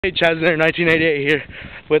Hey, Chasner 1988 here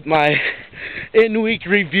with my in-week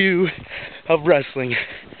review of wrestling.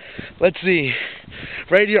 Let's see.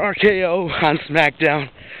 Randy RKO on SmackDown.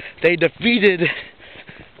 They defeated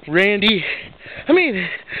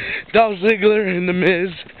Dolph Ziggler and The Miz.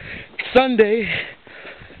 Sunday,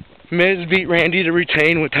 Miz beat Randy to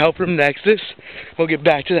retain with help from Nexus. We'll get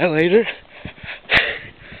back to that later.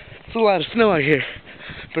 It's a lot of snow out here,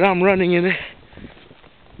 but I'm running in it.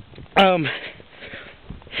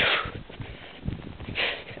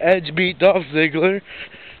 Edge beat Dolph Ziggler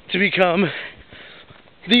to retain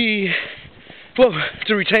the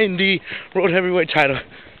World Heavyweight title.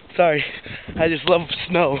 Sorry, I just love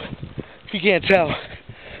snow. If you can't tell,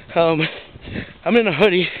 I'm in a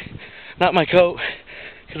hoodie, not my coat,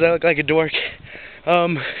 because I look like a dork.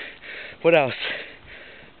 What else?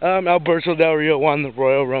 Alberto Del Rio won the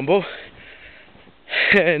Royal Rumble,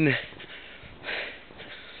 and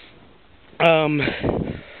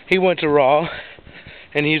he went to Raw.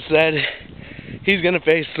 And he said he's going to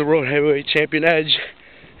face the World Heavyweight Champion Edge.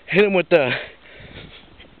 Hit him with the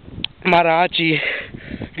mariachi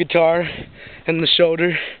guitar in the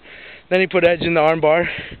shoulder. Then he put Edge in the armbar.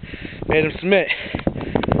 Made him submit.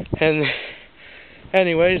 And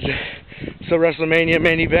anyways, so WrestleMania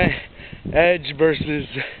main event. Edge versus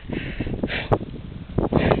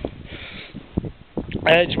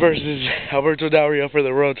Alberto Del Rio for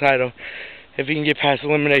the world title. If he can get past the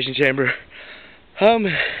Elimination Chamber.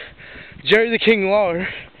 Jerry the King Lawler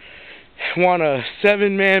won a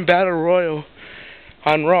 7-man battle royal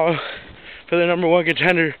on Raw for the #1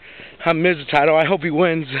 contender on Miz's title. I hope he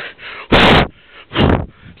wins.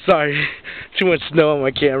 Sorry, too much snow on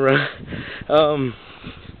my camera.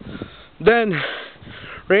 Then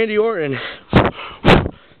Randy Orton,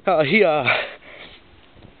 he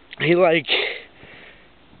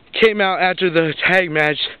came out after the tag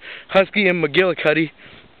match. Husky and McGillicuddy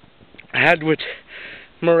had with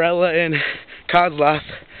Morella and Kozlov,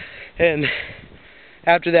 and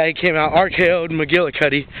after that he came out, RKO'd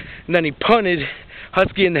McGillicuddy, and then he punted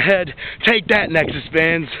Husky in the head. Take that, Nexus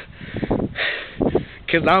fans,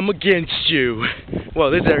 because I'm against you.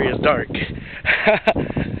 Well, this area is dark.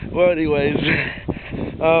 Well, anyways,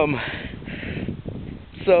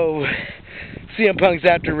 so CM Punk's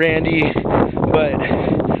after Randy, but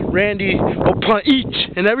Randy will punt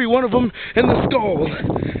each and every one of them in the skull.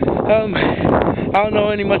 I don't know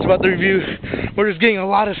any much about the review. We're just getting a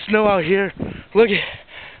lot of snow out here. Look at,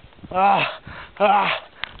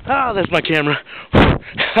 that's my camera.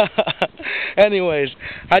 Anyways,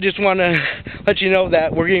 I just want to let you know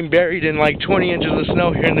that we're getting buried in like 20 inches of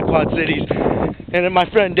snow here in the Quad Cities. And if my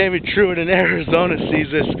friend David Truitt in Arizona sees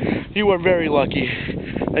this, you are very lucky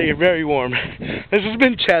that you're very warm. This has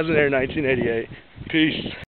been Chasner 1988. Peace.